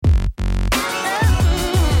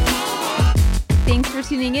for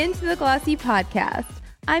tuning in to the Glossy Podcast.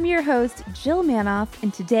 I'm your host, Jill Manoff,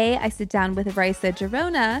 and today I sit down with Raissa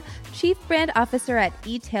Gerona, Chief Brand Officer at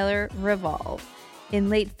e-tailer Revolve. In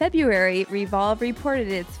late February, Revolve reported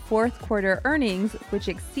its fourth quarter earnings, which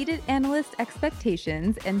exceeded analyst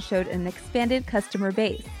expectations and showed an expanded customer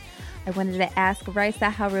base. I wanted to ask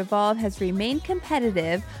Raissa how Revolve has remained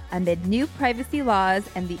competitive amid new privacy laws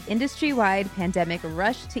and the industry-wide pandemic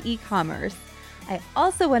rush to e-commerce. I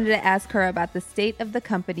also wanted to ask her about the state of the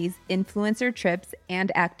company's influencer trips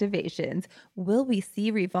and activations. Will we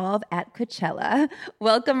see Revolve at Coachella?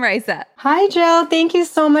 Welcome, Raissa. Hi, Jill. Thank you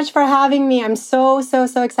so much for having me. I'm so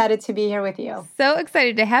excited to be here with you. So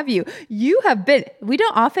excited to have you. We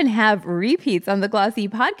don't often have repeats on the Glossy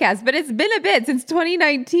Podcast, but it's been a bit since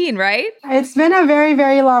 2019, right? It's been a very,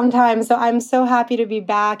 very long time. So I'm so happy to be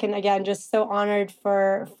back. And again, just so honored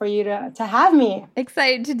for you to have me.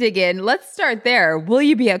 Excited to dig in. Let's start there. Will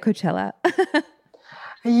you be at Coachella?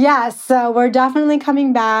 Yes, we're definitely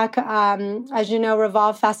coming back. As you know,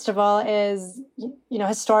 Revolve Festival is,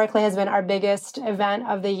 historically has been our biggest event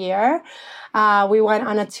of the year. We went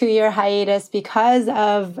on a 2-year hiatus because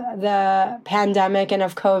of the pandemic and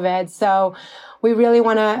of COVID. So we really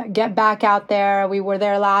want to get back out there. We were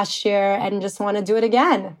there last year and just want to do it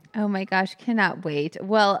again. Oh my gosh, cannot wait.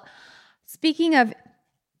 Well, speaking of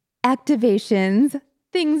activations,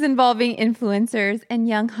 things involving influencers and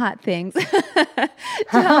young hot things.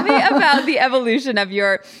 Tell me about the evolution of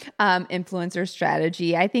your influencer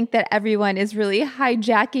strategy. I think that everyone is really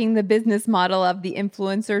hijacking the business model of the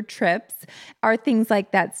influencer trips. Are things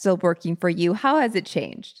like that still working for you? How has it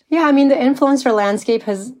changed? Yeah, I mean, the influencer landscape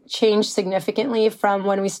has changed significantly from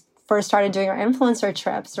when we first started doing our influencer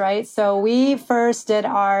trips, right? So we first did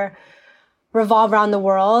our Revolve Around the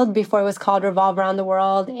World before it was called Revolve Around the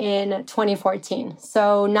World in 2014.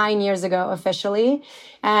 So 9 years ago officially.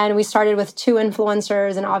 And we started with 2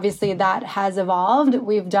 influencers, and obviously that has evolved.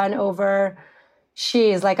 We've done over,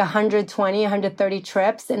 120, 130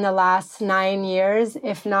 trips in the last 9 years,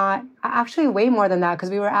 if not actually way more than that, because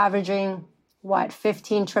we were averaging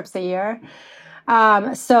 15 trips a year.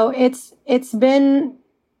 So it's been,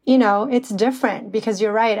 it's different because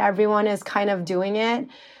you're right. Everyone is kind of doing it.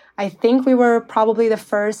 I think we were probably the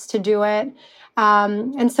first to do it.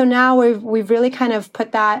 And so now we've really kind of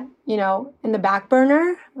put that, in the back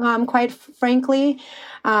burner, quite frankly.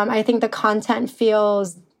 I think the content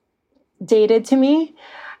feels dated to me.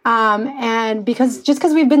 And because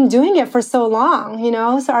we've been doing it for so long,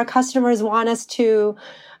 so our customers want us to,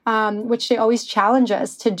 which they always challenge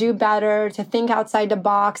us to do better, to think outside the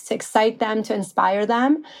box, to excite them, to inspire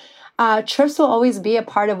them. Trips will always be a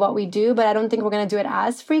part of what we do, but I don't think we're going to do it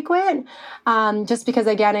as frequent. Just because,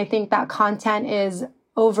 again, I think that content is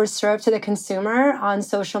overserved to the consumer on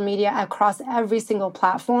social media across every single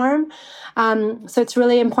platform. So it's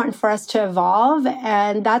really important for us to evolve.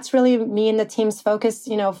 And that's really me and the team's focus,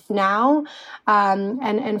 now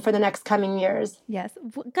and for the next coming years. Yes.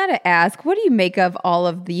 Gotta ask, what do you make of all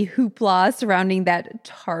of the hoopla surrounding that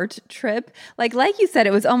Tarte trip? Like you said,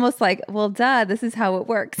 it was almost like, well, duh, this is how it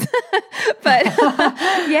works. But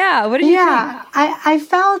yeah, what do you think? I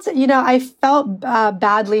felt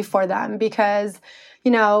badly for them because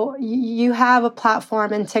you have a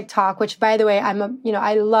platform in TikTok, which, by the way,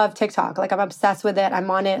 I love TikTok. I'm obsessed with it. I'm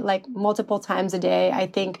on it multiple times a day. I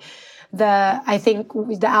think the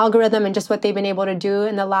algorithm and just what they've been able to do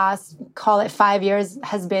in the last, call it 5 years,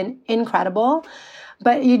 has been incredible.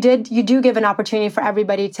 But you do give an opportunity for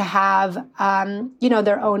everybody to have,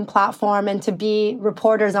 their own platform and to be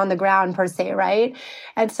reporters on the ground per se, right?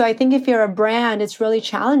 And so I think if you're a brand, it's really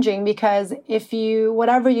challenging because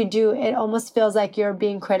whatever you do, it almost feels like you're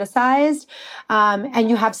being criticized. And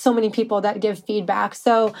you have so many people that give feedback.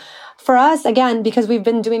 So for us, again, because we've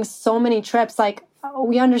been doing so many trips,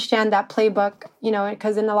 we understand that playbook,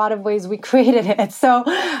 because in a lot of ways we created it. So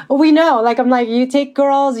we know, you take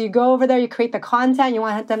girls, you go over there, you create the content, you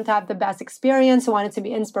want them to have the best experience, you want it to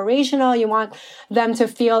be inspirational, you want them to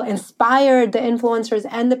feel inspired, the influencers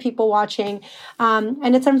and the people watching.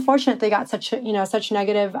 And it's unfortunate they got such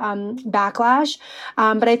negative backlash.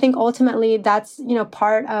 But I think ultimately that's,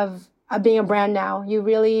 part of being a brand now. You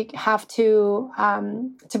really have to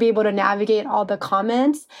be able to navigate all the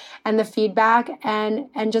comments and the feedback and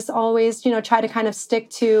just always, try to kind of stick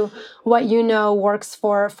to what works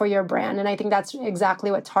for your brand. And I think that's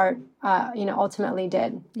exactly what Tarte ultimately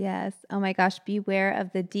did. Yes. Oh my gosh. Beware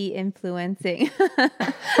of the de-influencing.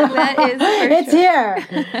 That is for It's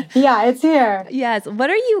here. Yeah, it's here. Yes. What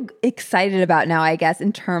are you excited about now, I guess,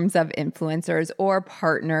 in terms of influencers or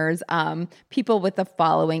partners, people with a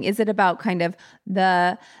following? Is it about kind of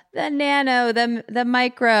the nano, the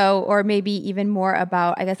micro, or maybe even more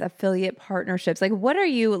about, I guess, affiliate partnerships? Like, what are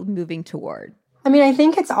you moving toward? I mean, I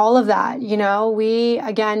think it's all of that. We,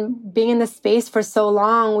 again, being in this space for so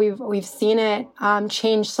long, we've seen it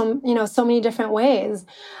change so many different ways.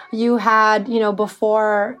 You had,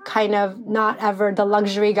 before, kind of not ever the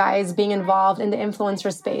luxury guys being involved in the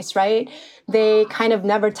influencer space, right? They kind of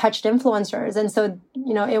never touched influencers. And so,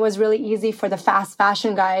 it was really easy for the fast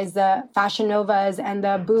fashion guys, the Fashion Novas and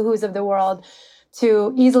the Boohoo's of the world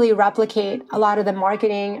to easily replicate a lot of the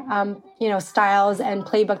marketing, styles and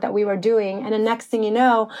playbook that we were doing. And the next thing you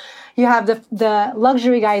know, you have the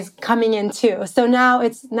luxury guys coming in too. So now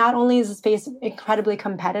it's not only is the space incredibly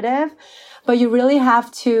competitive, but you really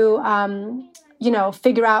have to,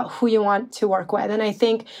 figure out who you want to work with. And I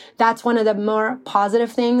think that's one of the more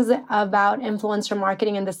positive things about influencer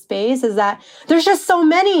marketing in the space is that there's just so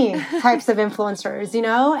many types of influencers,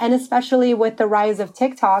 and especially with the rise of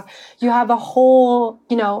TikTok, you have a whole,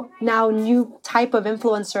 now new type of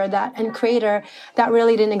influencer and creator that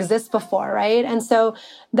really didn't exist before, right? And so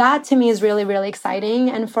that to me is really, really exciting.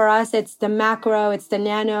 And for us, it's the macro, it's the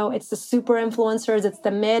nano, it's the super influencers, it's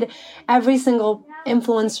the mid. Every single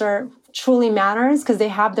influencer truly matters because they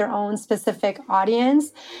have their own specific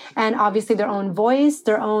audience and obviously their own voice,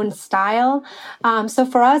 their own style. So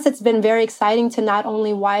for us, it's been very exciting to not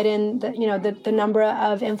only widen the number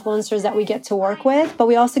of influencers that we get to work with, but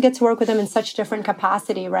we also get to work with them in such different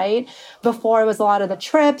capacity, right? Before it was a lot of the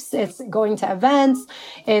trips, it's going to events,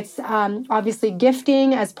 it's obviously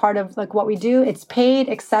gifting as part of like what we do, it's paid,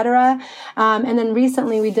 etc. And then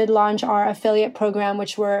recently we did launch our affiliate program,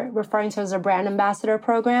 which we're referring to as a brand ambassador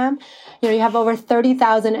program. You have over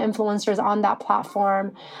 30,000 influencers on that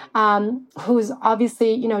platform, who's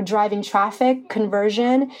obviously, driving traffic,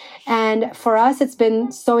 conversion. And for us, it's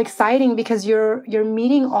been so exciting because you're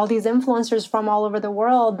meeting all these influencers from all over the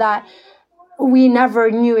world that we never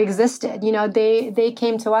knew existed. They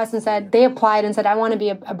came to us and said, they applied and said, I want to be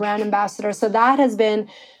a brand ambassador. So that has been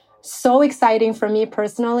so exciting for me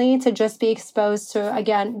personally to just be exposed to,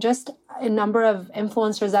 again, just a number of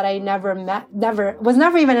influencers that I was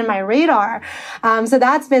never even in my radar. So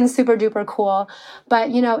that's been super duper cool. But,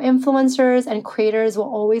 influencers and creators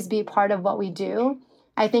will always be part of what we do.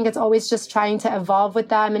 I think it's always just trying to evolve with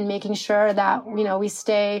them and making sure that, we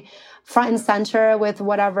stay front and center with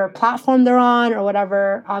whatever platform they're on or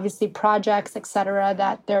whatever, obviously, projects, et cetera,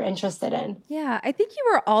 that they're interested in. Yeah, I think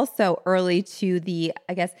you were also early to the,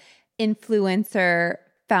 I guess, influencer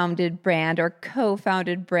founded brand or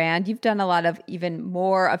co-founded brand. You've done a lot of even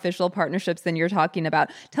more official partnerships than you're talking about.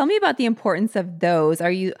 Tell me about the importance of those.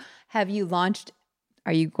 Are you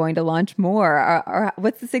going to launch more? Or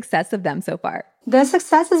what's the success of them so far? The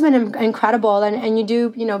success has been incredible. And you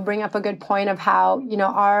do, bring up a good point of how,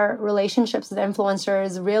 our relationships with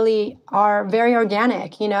influencers really are very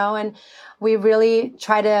organic, and we really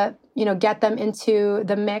try to, get them into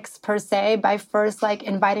the mix per se by first like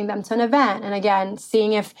inviting them to an event. And again,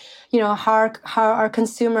 seeing if, how our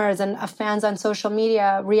consumers and fans on social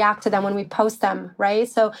media react to them when we post them, right?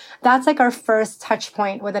 So that's like our first touch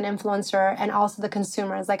point with an influencer and also the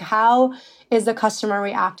consumers, like how is the customer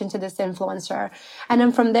reacting to this influencer? And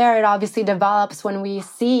then from there, it obviously develops when we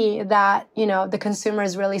see that, the consumer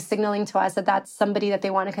is really signaling to us that that's somebody that they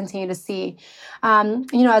want to continue to see.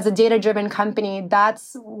 As a data-driven company,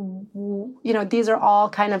 that's, these are all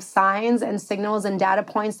kind of signs and signals and data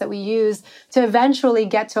points that we use to eventually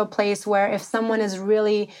get to a place where if someone is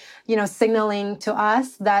really, signaling to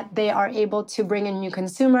us that they are able to bring in new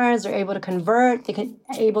consumers, they're able to convert,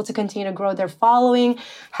 able to continue to grow their following,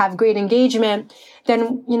 have great engagement,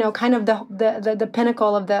 then, kind of the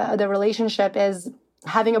pinnacle of the relationship is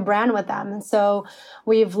having a brand with them. And so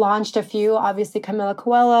we've launched a few, obviously Camila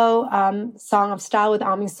Coelho, Song of Style with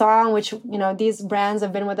Ami Song, which, these brands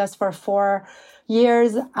have been with us for 4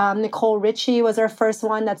 years. Nicole Richie was our first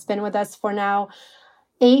one that's been with us for now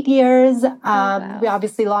 8 years. Wow. We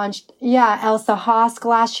obviously launched, Elsa Hosk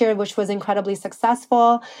last year, which was incredibly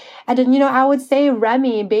successful. And then, I would say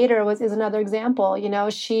Remy Bader is another example.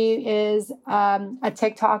 She is a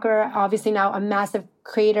TikToker, obviously now a massive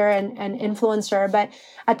creator and influencer. But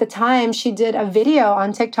at the time, she did a video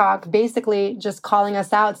on TikTok, basically just calling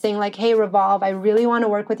us out, saying like, hey, Revolve, I really want to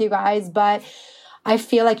work with you guys, but I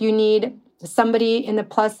feel like you need somebody in the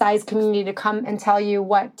plus size community to come and tell you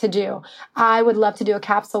what to do. I would love to do a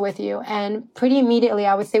capsule with you. And pretty immediately,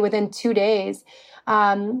 I would say within 2 days,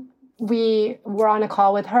 we were on a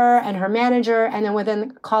call with her and her manager. And then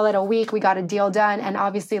within, call it a week, we got a deal done and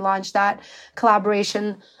obviously launched that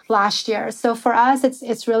collaboration last year. So for us,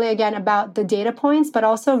 it's really, again, about the data points, but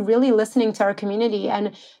also really listening to our community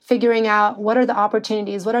and figuring out what are the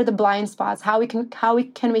opportunities, what are the blind spots, how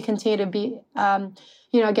can we continue to be,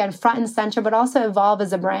 again, front and center, but also evolve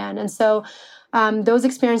as a brand. And so those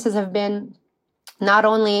experiences have been not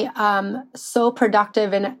only so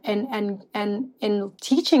productive in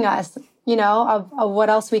teaching us, of what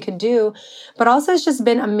else we could do, but also it's just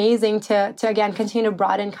been amazing to again, continue to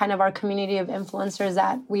broaden kind of our community of influencers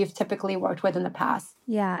that we've typically worked with in the past.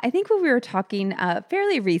 Yeah, I think when we were talking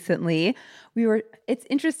fairly recently, it's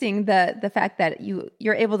interesting the fact that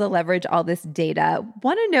you're able to leverage all this data.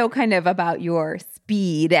 Want to know kind of about your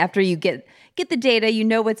speed after you get the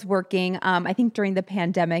data, what's working. I think during the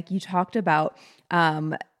pandemic, you talked about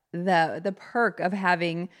the perk of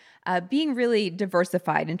having being really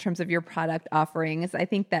diversified in terms of your product offerings. I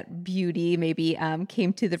think that beauty maybe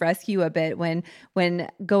came to the rescue a bit when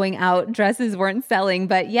going out dresses weren't selling.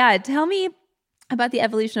 But yeah, tell me about the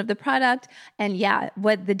evolution of the product and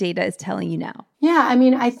what the data is telling you now. Yeah, I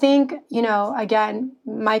mean, I think, again,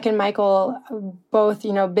 Mike and Michael, both,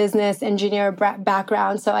 business engineer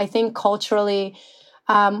background. So I think culturally,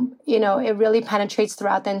 it really penetrates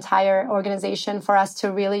throughout the entire organization for us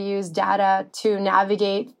to really use data to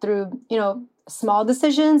navigate through, small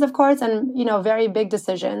decisions, of course, and, very big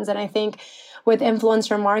decisions. And I think with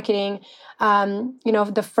influencer marketing,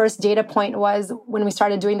 the first data point was when we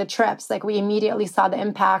started doing the trips. Like we immediately saw the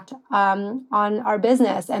impact on our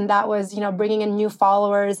business, and that was bringing in new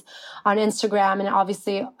followers on Instagram and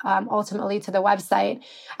obviously ultimately to the website.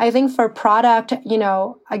 I think for product,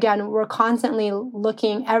 again, we're constantly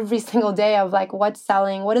looking every single day of like what's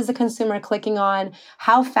selling, what is the consumer clicking on,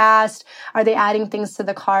 how fast are they adding things to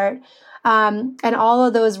the cart. And all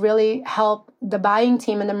of those really help the buying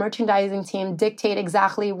team and the merchandising team dictate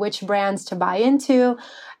exactly which brands to buy into,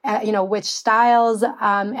 which styles.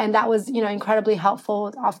 And that was, incredibly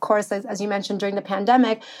helpful, of course, as you mentioned, during the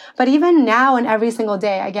pandemic. But even now and every single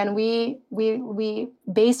day, again, we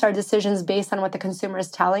base our decisions based on what the consumer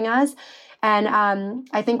is telling us. And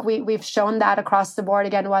I think we've shown that across the board,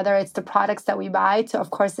 again, whether it's the products that we buy to,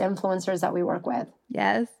 of course, the influencers that we work with.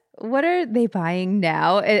 Yes. What are they buying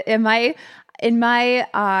now? In my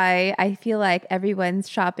eye, I feel like everyone's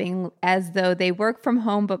shopping as though they work from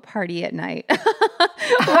home but party at night.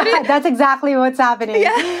 That's exactly what's happening.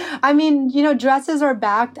 Yeah. I mean, dresses are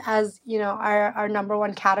backed as, our number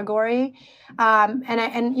one category.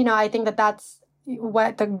 I think that's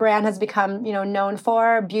what the brand has become, known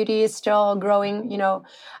for. Beauty is still growing,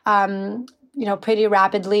 pretty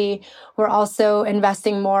rapidly. We're also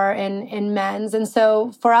investing more in men's. And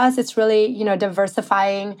so for us, it's really,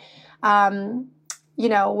 diversifying,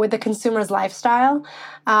 with the consumer's lifestyle.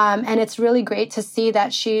 And it's really great to see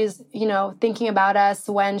that she's, thinking about us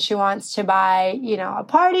when she wants to buy, a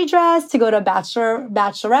party dress, to go to a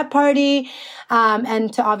bachelorette party,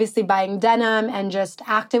 and to obviously buying denim and just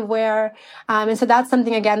activewear. And so that's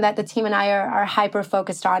something, again, that the team and I are hyper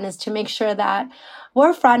focused on, is to make sure that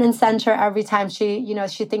we're front and center every time she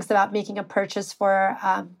thinks about making a purchase for,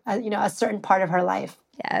 a certain part of her life.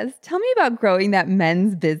 Yes. Tell me about growing that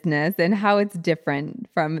men's business and how it's different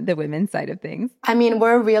from the women's side of things. I mean,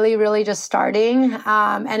 we're really, really just starting.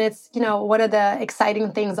 And it's, one of the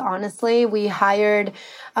exciting things, honestly. We hired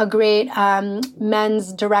a great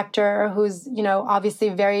men's director who's, obviously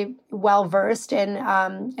very well-versed in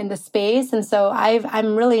the space. And so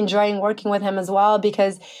I'm really enjoying working with him as well,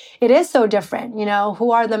 because it is so different.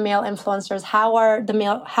 Who are the male influencers?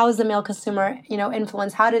 How is the male consumer,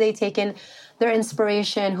 influenced? How do they take in their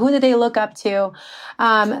inspiration? Who do they look up to?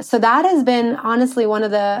 So that has been honestly one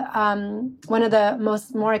of the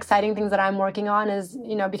more exciting things that I'm working on, is,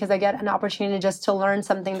 because I get an opportunity just to learn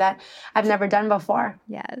something that I've never done before.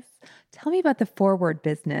 Yes. Tell me about the forward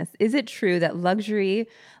business. Is it true that luxury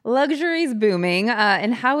is booming?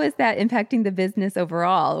 And how is that impacting the business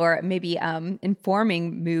overall, or maybe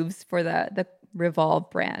informing moves for the Revolve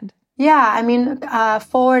brand? Yeah, I mean,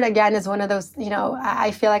 Forward, again, is one of those,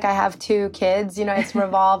 I feel like I have two kids, it's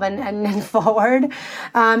Revolve and Forward.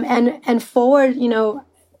 And Forward,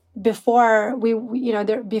 before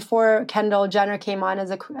before Kendall Jenner came on as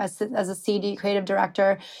a CD creative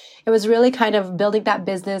director, it was really kind of building that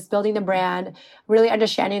business, building the brand, really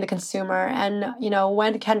understanding the consumer. And,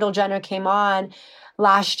 when Kendall Jenner came on,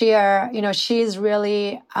 last year, she's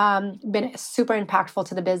really been super impactful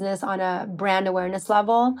to the business on a brand awareness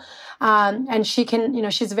level. And she can,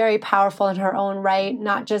 she's very powerful in her own right,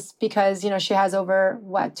 not just because, she has over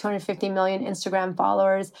 250 million Instagram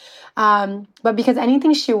followers, but because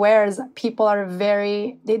anything she wears, people are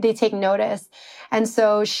they take notice. And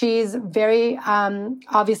so she's very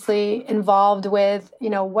obviously involved with,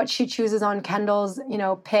 what she chooses on Kendall's,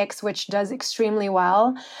 picks, which does extremely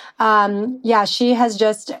well. She has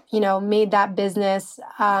just, made that business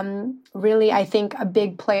really, I think, a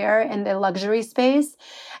big player in the luxury space.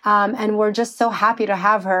 And we're just so happy to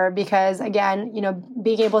have her because, again,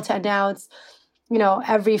 being able to announce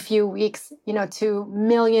every few weeks, to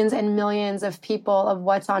millions and millions of people of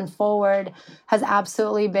what's on Forward has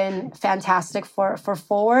absolutely been fantastic for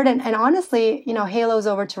Forward. And honestly, halos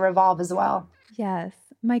over to Revolve as well. Yes.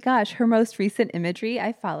 My gosh, her most recent imagery,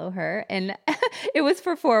 I follow her, and it was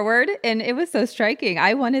for Forward, and it was so striking.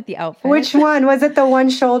 I wanted the outfit. Which one? Was it the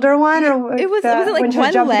one shoulder one? Or was it like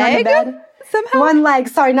one leg? Somehow? One leg,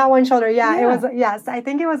 sorry, not one shoulder. Yeah, it was, yes, I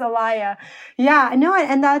think it was Alaya. Yeah, no,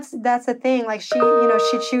 and that's the thing. Like she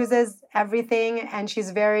chooses everything and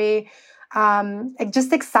she's very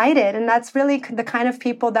just excited. And that's really the kind of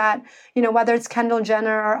people that, whether it's Kendall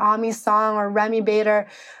Jenner or Ami Song or Remy Bader,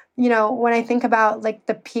 when I think about like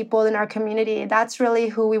the people in our community, that's really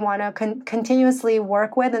who we want to continuously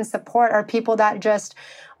work with and support are people that just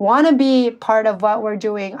want to be part of what we're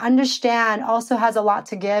doing, understand, also has a lot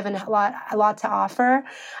to give and a lot to offer.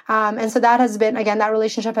 And so that has been, again, that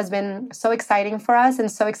relationship has been so exciting for us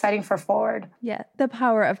and so exciting for Forward. Yeah, the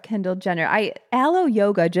power of Kendall Jenner. Aloe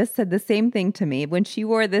Yoga just said the same thing to me when she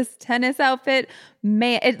wore this tennis outfit.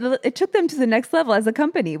 Man, it took them to the next level as a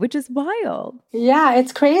company, which is wild. Yeah,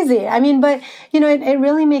 it's crazy. I mean, but, it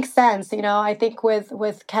really makes sense. I think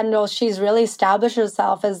with Kendall, she's really established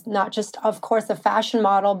herself as not just, of course, a fashion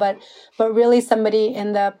model, but really somebody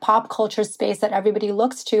in the pop culture space that everybody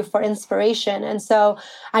looks to for inspiration. And so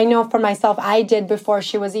I know for myself, I did before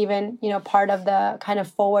she was even, part of the kind of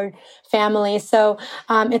Forward family. So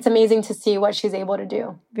it's amazing to see what she's able to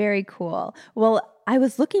do. Very cool. Well, I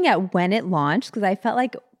was looking at when it launched because I felt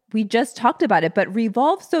like we just talked about it, but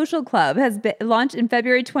Revolve Social Club has been launched in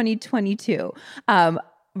February 2022,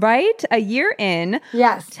 right? A year in.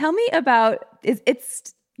 Yes. Tell me about,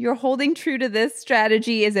 you're holding true to this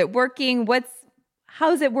strategy. Is it working?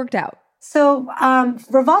 How's it worked out? So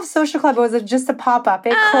Revolve Social Club was just a pop-up.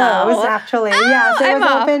 It closed, actually. Yeah, so it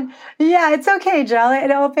was open. Yeah, it's okay, Jill.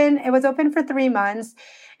 It was open for 3 months.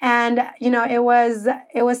 And, it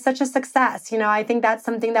was such a success. I think that's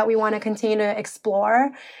something that we want to continue to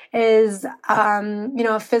explore is,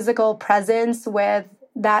 a physical presence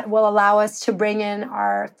that will allow us to bring in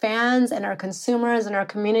our fans and our consumers and our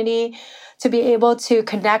community to be able to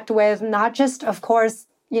connect with not just, of course,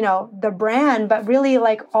 the brand, but really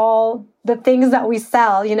like all the things that we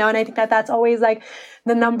sell, and I think that that's always like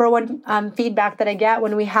the number one feedback that I get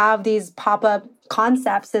when we have these pop-up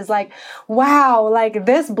concepts is like, wow, like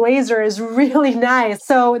this blazer is really nice.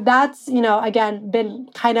 So that's, again, been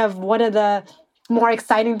kind of one of the more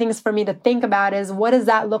exciting things for me to think about is what does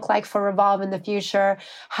that look like for Revolve in the future?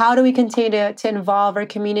 How do we continue to involve our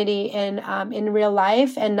community in real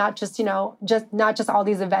life and not just, not just all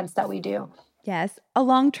these events that we do? Yes. A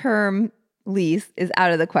long-term lease is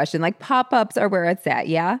out of the question. Like pop-ups are where it's at.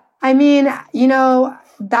 Yeah. I mean,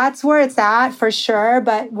 that's where it's at for sure.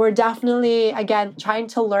 But we're definitely, again, trying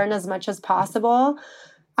to learn as much as possible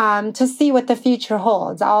to see what the future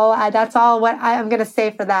holds. That's all what I'm going to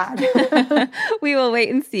say for that. We will wait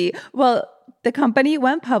and see. Well, the company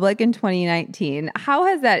went public in 2019. How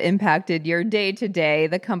has that impacted your day-to-day,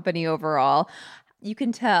 the company overall? You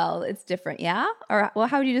can tell it's different, yeah? Or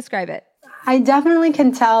how would you describe it? I definitely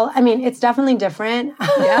can tell. I mean, it's definitely different.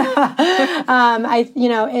 Yeah.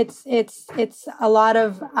 It's a lot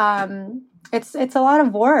of, it's a lot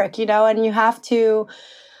of work, and you have to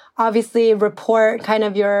obviously report kind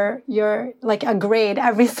of your like a grade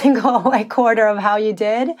every single like quarter of how you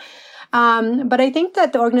did. But I think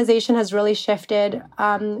that the organization has really shifted,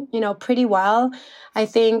 pretty well. I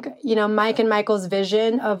think, Mike and Michael's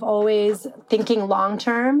vision of always thinking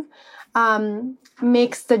long-term,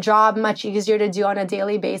 makes the job much easier to do on a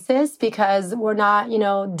daily basis because we're not,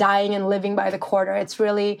 dying and living by the quarter. It's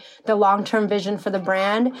really the long-term vision for the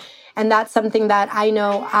brand. And that's something that I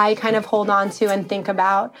know I kind of hold on to and think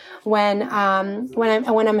about when I'm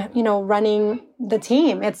running the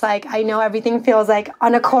team. It's like, I know everything feels like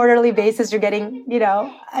on a quarterly basis, you're getting,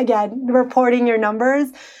 again, reporting your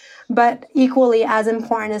numbers. But equally as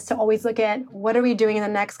important is to always look at what are we doing in the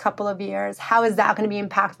next couple of years? How is that going to be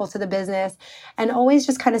impactful to the business? And always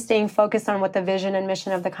just kind of staying focused on what the vision and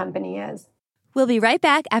mission of the company is. We'll be right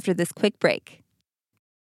back after this quick break.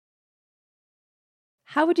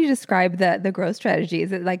 How would you describe the growth strategy?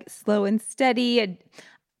 Is it like slow and steady?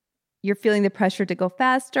 You're feeling the pressure to go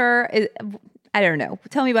faster? I don't know.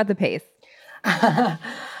 Tell me about the pace.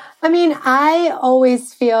 I mean, I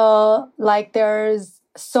always feel like there's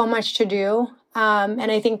so much to do.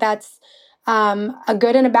 And I think that's a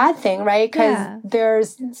good and a bad thing, right? Because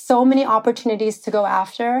there's so many opportunities to go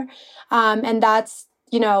after. And that's,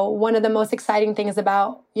 one of the most exciting things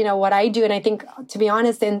about, what I do. And I think, to be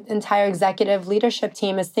honest, the entire executive leadership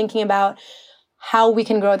team is thinking about how we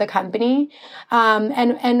can grow the company.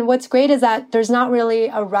 And what's great is that there's not really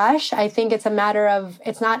a rush. I think it's a matter of,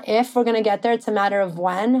 it's not if we're going to get there, it's a matter of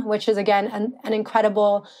when, which is, again, an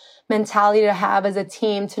incredible mentality to have as a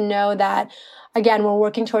team, to know that, again, we're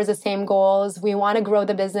working towards the same goals. We want to grow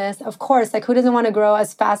the business. Of course, like, who doesn't want to grow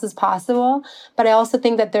as fast as possible? But I also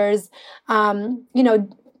think that there's,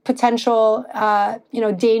 potential,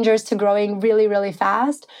 dangers to growing really, really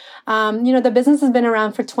fast. The business has been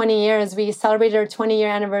around for 20 years. We celebrated our 20-year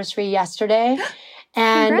anniversary yesterday.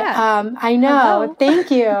 And I know. Thank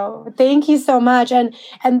you. Thank you so much. And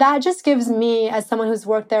that just gives me, as someone who's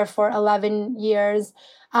worked there for 11 years,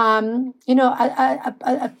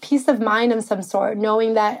 a peace of mind of some sort,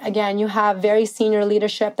 knowing that, again, you have very senior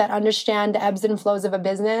leadership that understand the ebbs and flows of a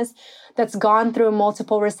business that's gone through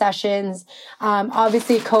multiple recessions.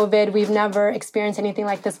 Obviously, COVID, we've never experienced anything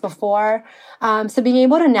like this before. So being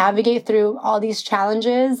able to navigate through all these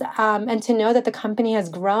challenges, and to know that the company has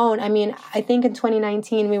grown. I mean, I think in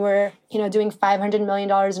 2019, we were, doing $500 million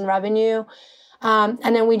in revenue.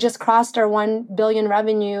 And then we just crossed our 1 billion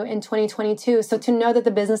revenue in 2022. So to know that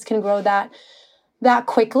the business can grow that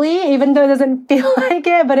quickly, even though it doesn't feel like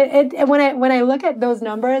it, but it when I look at those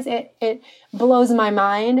numbers, it blows my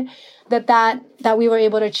mind that we were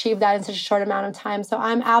able to achieve that in such a short amount of time. So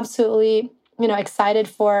I'm absolutely, excited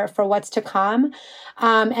for what's to come,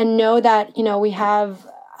 and know that, we have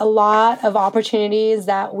a lot of opportunities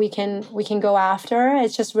that we can go after.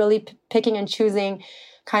 It's just really picking and choosing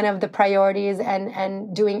kind of the priorities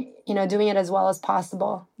and doing it as well as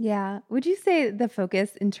possible. Yeah. Would you say the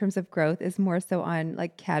focus in terms of growth is more so on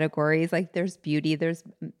like categories, like there's beauty, there's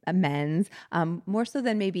men's, more so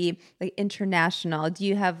than maybe like international? Do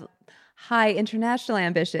you have high international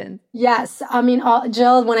ambitions? Yes. I mean,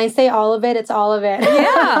 Jill, when I say all of it, it's all of it.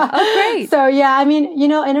 Yeah. Oh, great. So yeah, I mean,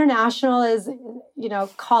 international is,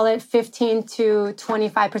 call it 15 to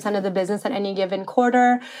 25% of the business at any given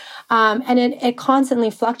quarter. And it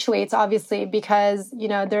constantly fluctuates, obviously, because,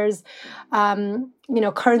 there's,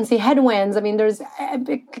 currency headwinds. I mean,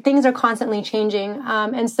 things are constantly changing.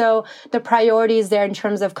 And so the priorities there in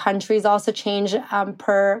terms of countries also change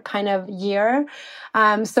per kind of year.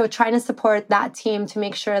 So trying to support that team to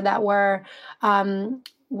make sure that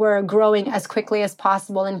we're growing as quickly as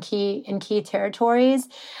possible in key territories.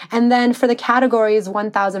 And then for the categories,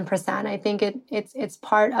 1000%. I think it's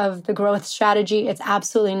part of the growth strategy. It's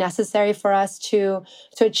absolutely necessary for us to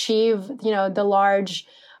achieve, the large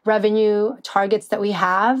revenue targets that we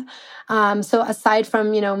have. So aside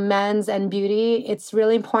from, men's and beauty, it's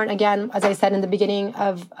really important, again, as I said in the beginning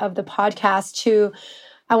of the podcast,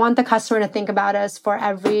 I want the customer to think about us for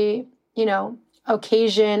every,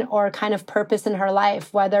 occasion or kind of purpose in her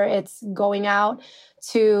life, whether it's going out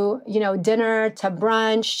to, dinner, to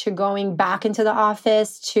brunch, to going back into the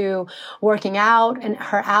office, to working out and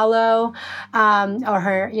her aloe, or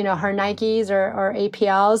her, her Nikes or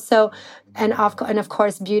APLs. So, and of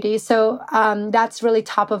course, beauty. So, that's really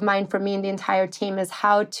top of mind for me and the entire team, is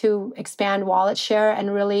how to expand wallet share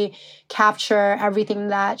and really capture everything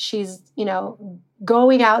that she's,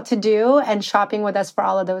 going out to do and shopping with us for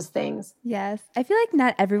all of those things. Yes. I feel like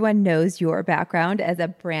not everyone knows your background as a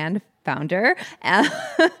brand founder.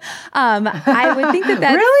 I would think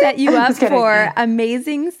that really? Set you up for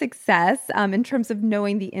amazing success in terms of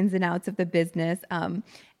knowing the ins and outs of the business,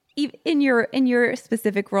 in your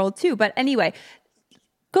specific role too. But anyway,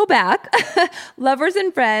 go back, lovers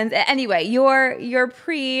and friends. Anyway, your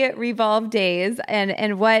pre-Revolve days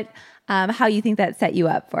and what how you think that set you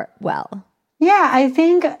up for well. Yeah, I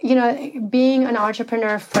think, being an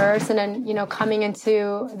entrepreneur first and then, coming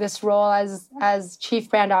into this role as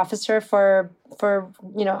chief brand officer for our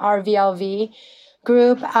VLV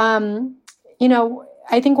group,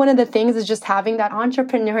 I think one of the things is just having that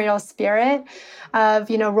entrepreneurial spirit of,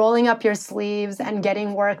 rolling up your sleeves and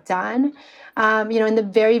getting work done. In the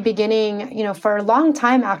very beginning, for a long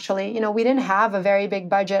time, actually, we didn't have a very big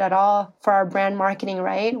budget at all for our brand marketing,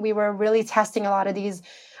 right? We were really testing a lot of these,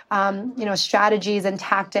 strategies and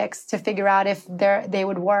tactics to figure out if they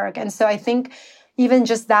would work. And so I think even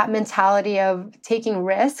just that mentality of taking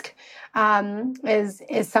risk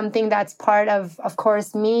is something that's part of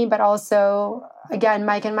course, me, but also, again,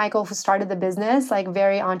 Mike and Michael, who started the business, like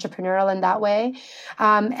very entrepreneurial in that way.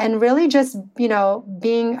 And really just,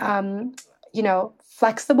 being,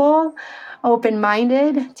 flexible,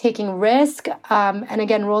 open-minded, taking risk, and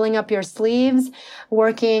again, rolling up your sleeves,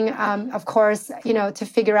 working, of course, to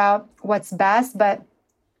figure out what's best, but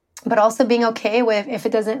also being okay with if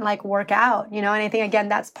it doesn't work out, and I think, again,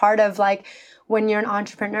 that's part of when you're an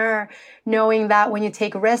entrepreneur, knowing that when you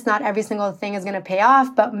take risks, not every single thing is going to pay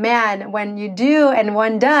off. But man, when you do and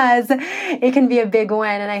one does, it can be a big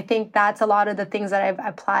win. And I think that's a lot of the things that I've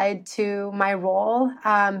applied to my role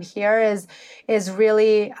here is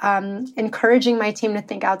really encouraging my team to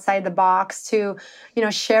think outside the box, to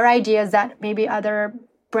share ideas that maybe other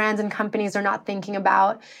brands and companies are not thinking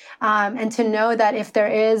about, and to know that if there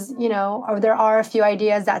is, or there are a few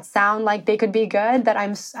ideas that sound like they could be good, that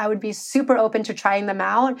I would be super open to trying them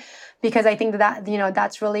out, because I think that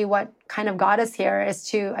that's really what kind of got us here, is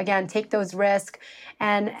to, again, take those risks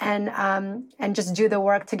and just do the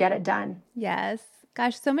work to get it done. Yes.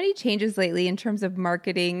 Gosh, so many changes lately in terms of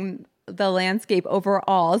marketing the landscape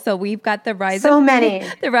overall. So we've got the rise of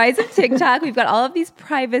TikTok. We've got all of these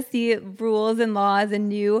privacy rules and laws and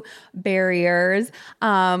new barriers.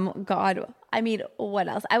 God, I mean, what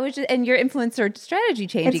else? And your influencer strategy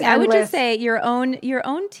changing. I would just say your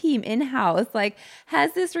own team in-house,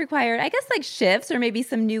 has this required, I guess, shifts or maybe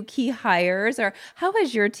some new key hires, or how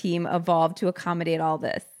has your team evolved to accommodate all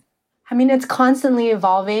this? I mean, it's constantly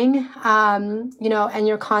evolving, and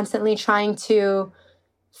you're constantly trying to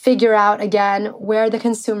figure out, again, where the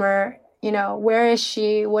consumer, where is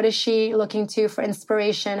she? What is she looking to for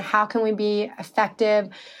inspiration? How can we be effective?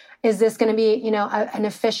 Is this going to be,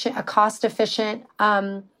 a cost-efficient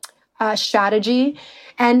strategy?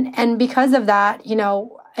 And because of that,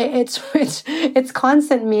 it's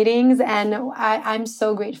constant meetings, and I'm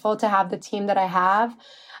so grateful to have the team that I have.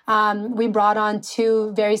 We brought on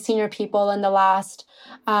 2 very senior people in the last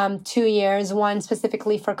 2 years, one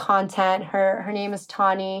specifically for content. Her name is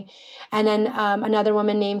Tani. And then another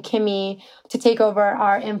woman named Kimmy to take over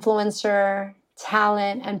our influencer,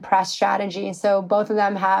 talent, and press strategy. So both of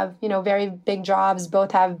them have, very big jobs,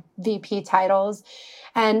 both have VP titles.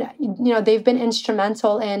 And, they've been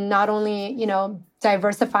instrumental in not only,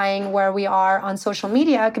 diversifying where we are on social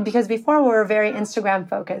media, because before we were very Instagram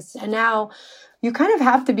focused. And now you kind of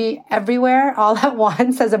have to be everywhere all at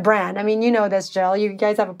once as a brand. I mean, you know this, Jill. You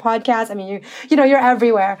guys have a podcast. I mean, you're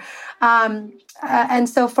everywhere. And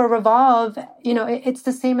so for Revolve, it's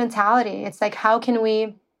the same mentality. It's how can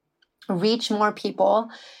we reach more people?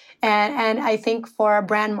 And I think for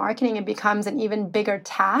brand marketing, it becomes an even bigger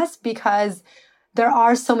task, because there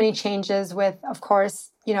are so many changes with, of course,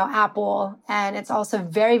 Apple, and it's also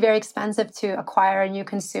very, very expensive to acquire a new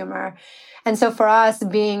consumer. And so for us,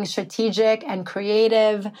 being strategic and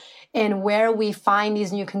creative in where we find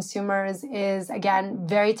these new consumers is, again,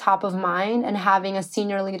 very top of mind, and having a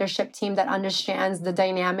senior leadership team that understands the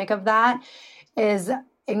dynamic of that is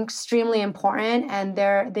extremely important. And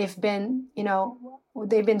they've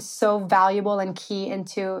been so valuable and key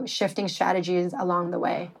into shifting strategies along the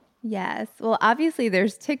way. Yes. Well, obviously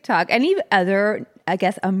there's TikTok. Any other, I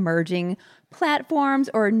guess, emerging platforms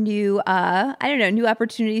or new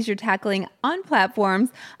opportunities you're tackling on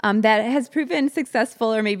platforms that has proven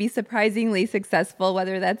successful or maybe surprisingly successful,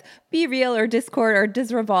 whether that's Be Real or Discord, or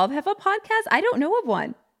does Revolve have a podcast? I don't know of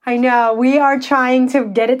one. I know. We are trying to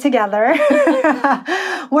get it together.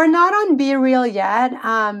 We're not on Be Real yet.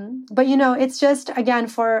 But, it's just, again,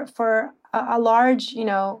 for a large,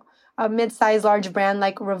 a mid-sized large brand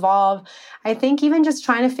like Revolve, I think even just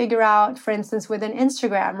trying to figure out, for instance, within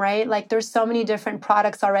Instagram, right? There's so many different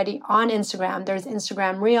products already on Instagram. There's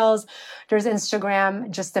Instagram Reels, there's Instagram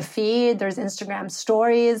just the feed, there's Instagram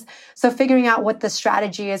Stories. So figuring out what the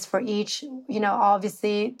strategy is for each,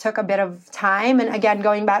 obviously took a bit of time. And again,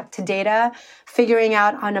 going back to data, figuring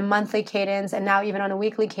out on a monthly cadence and now even on a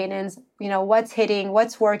weekly cadence, what's hitting,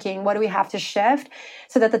 what's working, what do we have to shift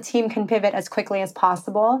so that the team can pivot as quickly as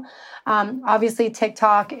possible. Obviously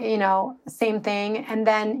TikTok, same thing. And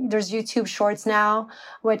then there's YouTube Shorts now,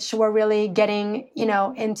 which we're really getting,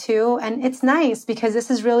 into. And it's nice because this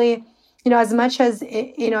is really as much as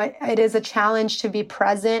it is a challenge to be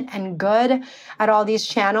present and good at all these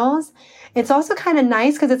channels, it's also kind of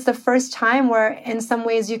nice because it's the first time where in some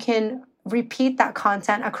ways you can repeat that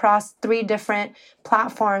content across 3 different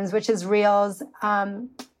platforms, which is Reels,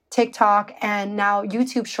 TikTok, and now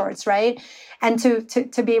YouTube Shorts, right? And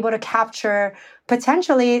to be able to capture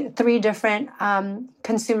potentially 3 different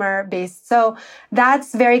consumer base. So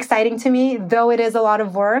that's very exciting to me, though it is a lot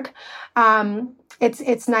of work.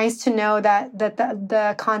 It's nice to know that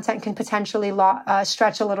the content can potentially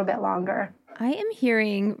stretch a little bit longer. I am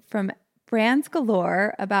hearing from brands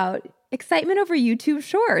galore about excitement over YouTube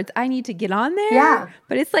Shorts. I need to get on there. Yeah.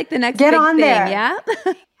 But it's like the next get big on thing, there. yeah?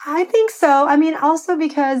 I think so. I mean, also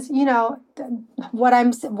because, what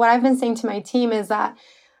I've been saying to my team is that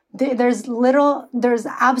there's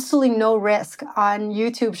absolutely no risk on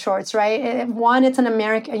YouTube Shorts, right? One, it's an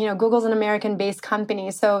American, Google's an American-based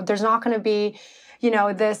company, so there's not going to be,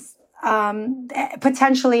 this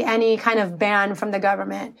potentially any kind of ban from the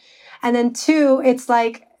government. And then 2, it's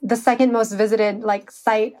like the second most visited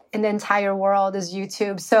site in the entire world is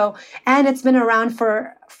YouTube. So, and it's been around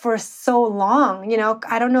for so long,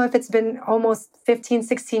 I don't know if it's been almost 15,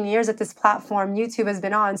 16 years that this platform YouTube has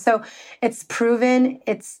been on. So it's proven,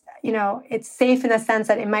 it's safe in the sense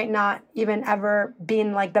that it might not even ever be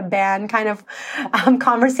in the ban kind of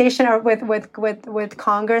conversation or with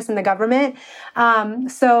Congress and the government.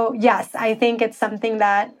 So yes, I think it's something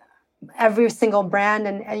that every single brand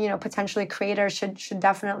and potentially creators should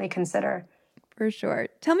definitely consider. For sure.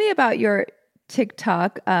 Tell me about your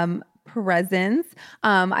TikTok presence.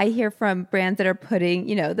 I hear from brands that are putting,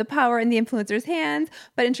 the power in the influencer's hands.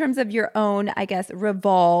 But in terms of your own, I guess,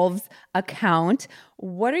 Revolve's account,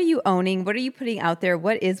 what are you owning? What are you putting out there?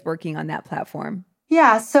 What is working on that platform?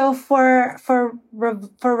 Yeah, so for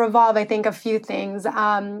Revolve, I think a few things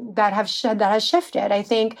that has shifted. I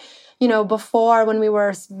think, before when we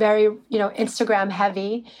were very, Instagram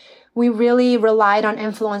heavy, we really relied on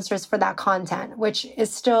influencers for that content, which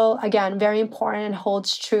is still, again, very important and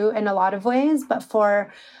holds true in a lot of ways. But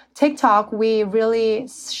for TikTok, we really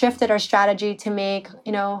shifted our strategy to make,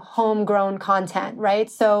 homegrown content, right?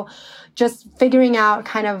 So just figuring out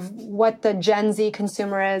kind of what the Gen Z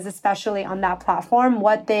consumer is, especially on that platform,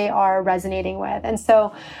 what they are resonating with. And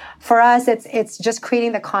so for us, it's just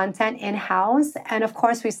creating the content in-house. And of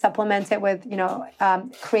course, we supplement it with,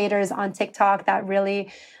 creators on TikTok that really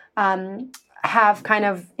have kind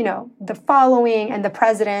of, the following and the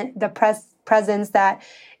presence that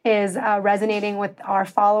is resonating with our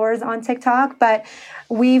followers on TikTok. But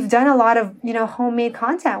we've done a lot of, homemade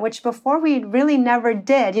content, which before we really never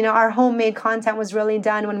did. Our homemade content was really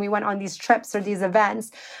done when we went on these trips or these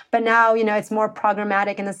events. But now, it's more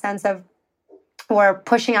programmatic in the sense of we're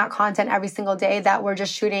pushing out content every single day that we're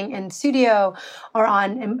just shooting in studio or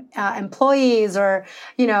on employees or,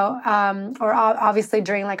 or obviously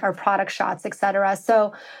during our product shots, et cetera.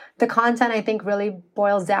 So the content, I think, really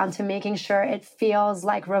boils down to making sure it feels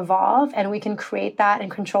like Revolve, and we can create that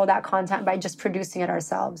and control that content by just producing it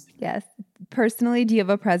ourselves. Yes. Personally, do you have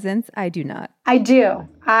a presence? I do not. I do.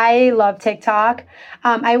 I love TikTok.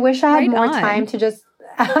 I wish I had more time to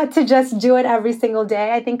just do it every single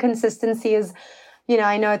day. I think consistency is,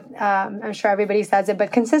 I know I'm sure everybody says it,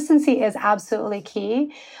 but consistency is absolutely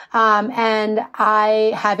key. And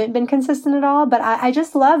I haven't been consistent at all, but I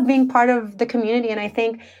just love being part of the community. And I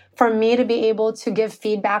think for me to be able to give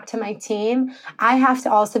feedback to my team, I have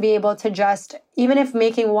to also be able to just, even if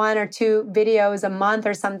making 1 or 2 videos a month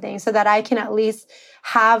or something, so that I can at least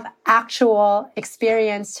have actual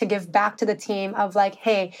experience to give back to the team of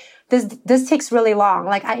hey, this takes really long,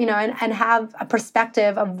 and have a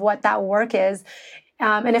perspective of what that work is.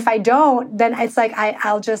 And if I don't, then it's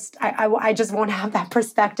I just won't have that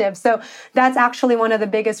perspective. So that's actually one of the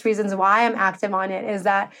biggest reasons why I'm active on it, is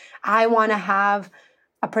that I want to have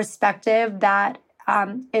a perspective that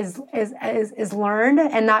is learned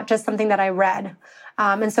and not just something that I read.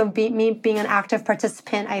 And so me being an active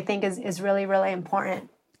participant, I think is really, really important.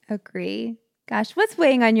 Agree. Gosh, what's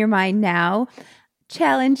weighing on your mind now?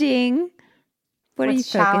 Challenging.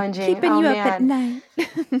 What's challenging? Keeping you up at night.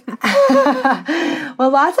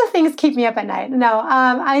 Well, lots of things keep me up at night. No,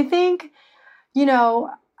 I think,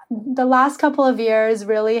 the last couple of years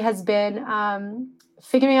really has been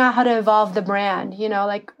figuring out how to evolve the brand.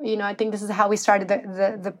 I think this is how we started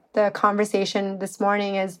the conversation this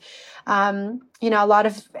morning is, a lot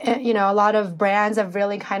of brands have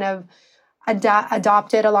really kind of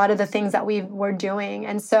adopted a lot of the things that we were doing.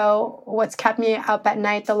 And so what's kept me up at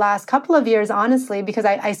night the last couple of years, honestly, because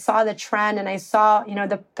I saw the trend and I saw,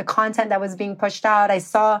 the content that was being pushed out. I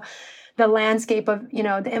saw the landscape of, the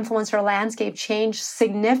influencer landscape changed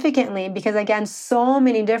significantly because, again, so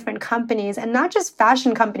many different companies, and not just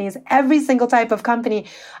fashion companies, every single type of company,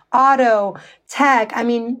 auto, tech,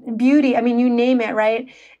 beauty, you name it, right?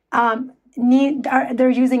 They're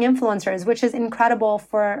using influencers, which is incredible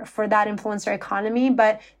for that influencer economy,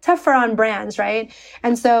 but tougher on brands, right?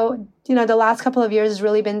 And so, the last couple of years has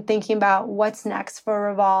really been thinking about what's next for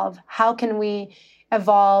Revolve. How can we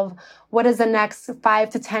evolve? What does the next 5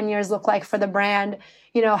 to 10 years look like for the brand?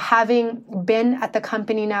 Having been at the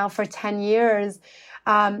company now for 10 years,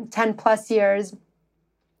 10 plus years,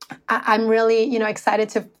 I'm really, excited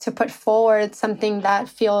to put forward something that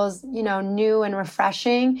feels, new and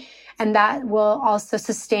refreshing, and that will also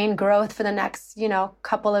sustain growth for the next,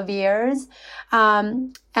 couple of years.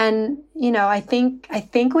 And, I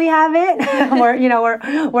think we have it.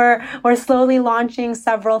 we're slowly launching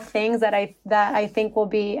several things that I think will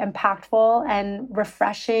be impactful and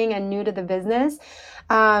refreshing and new to the business.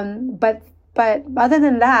 But other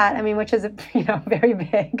than that, which is, very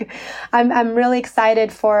big, I'm really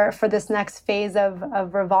excited for this next phase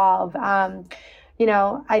of Revolve. I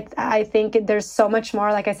think there's so much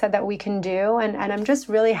more, like I said, that we can do. And I'm just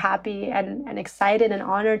really happy and excited and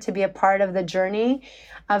honored to be a part of the journey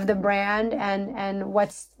of the brand and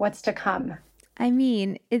what's to come.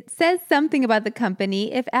 It says something about the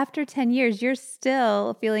company if after 10 years you're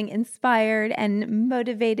still feeling inspired and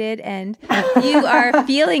motivated and you are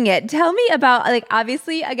feeling it. Tell me about,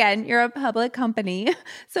 obviously, again, you're a public company.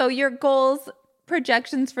 So your goals,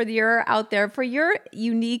 projections for the year are out there for your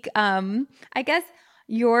unique,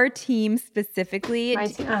 your team specifically. My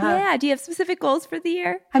team, Yeah. Do you have specific goals for the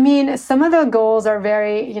year? Some of the goals are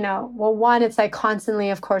very, one, it's constantly,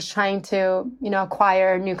 of course, trying to,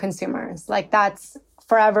 acquire new consumers. That's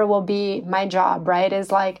forever will be my job, right?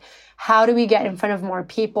 Is how do we get in front of more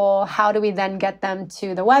people? How do we then get them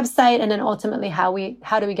to the website? And then ultimately, how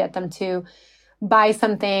do we get them to buy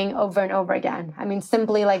something over and over again?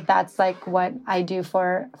 Simply that's what I do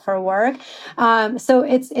for work. So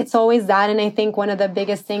it's always that. And I think one of the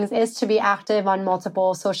biggest things is to be active on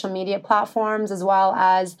multiple social media platforms, as well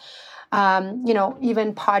as,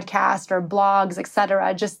 even podcasts or blogs, et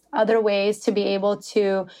cetera, just other ways to be able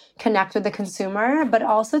to connect with the consumer, but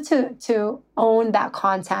also to own that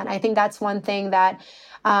content. I think that's one thing that,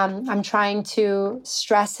 I'm trying to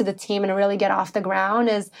stress to the team and really get off the ground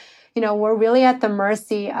is, we're really at the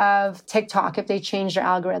mercy of TikTok if they change their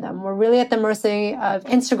algorithm. We're really at the mercy of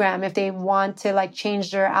Instagram if they want to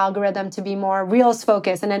change their algorithm to be more Reels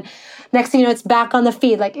focused. And then next thing you know, it's back on the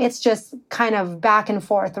feed. It's just kind of back and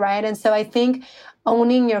forth, right? And so I think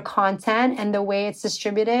owning your content and the way it's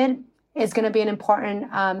distributed is going to be an important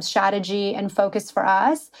strategy and focus for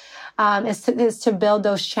us, is to build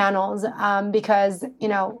those channels because,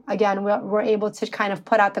 again, we're able to kind of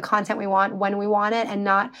put out the content we want when we want it and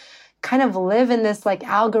not kind of live in this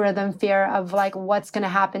algorithm fear of what's going to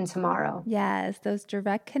happen tomorrow. Yes, those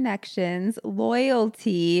direct connections,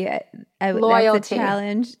 loyalty. That's a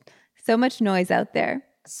challenge. So much noise out there.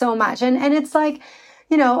 So much. And it's I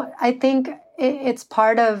think it's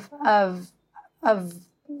part of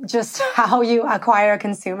just how you acquire a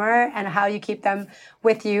consumer and how you keep them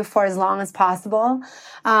with you for as long as possible.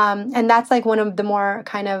 And that's one of the more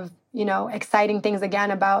kind of exciting things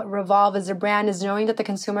again about Revolve as a brand is knowing that the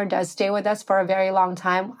consumer does stay with us for a very long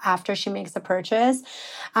time after she makes the purchase.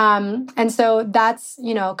 And so that's,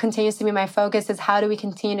 continues to be my focus is how do we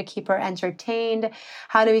continue to keep her entertained?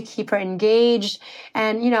 How do we keep her engaged?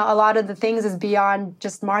 And, a lot of the things is beyond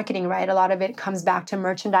just marketing, right? A lot of it comes back to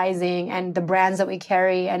merchandising and the brands that we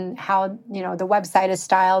carry and how, the website is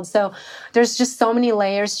styled. So there's just so many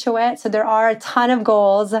layers to it. So there are a ton of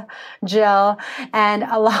goals, Jill, and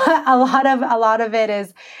a lot of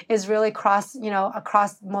it is really across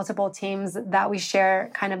multiple teams that we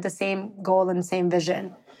share kind of the same goal and same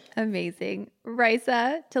vision. Amazing.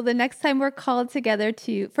 Raissa, till the next time we're called together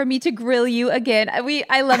for me to grill you again.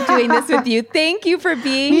 I love doing this with you. Thank you for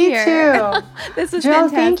being here. Me too. This was Jill,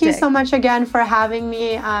 fantastic. thank you so much again for having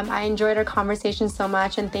me. I enjoyed our conversation so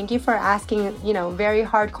much. And thank you for asking, very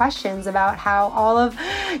hard questions about how all of,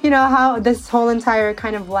 how this whole entire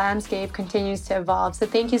kind of landscape continues to evolve. So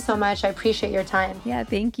thank you so much. I appreciate your time. Yeah,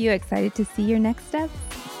 thank you. Excited to see your next steps.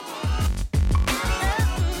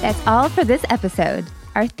 That's all for this episode.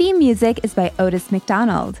 Our theme music is by Otis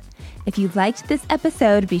McDonald. If you liked this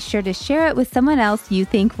episode, be sure to share it with someone else you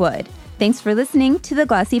think would. Thanks for listening to the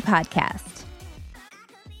Glossy Podcast.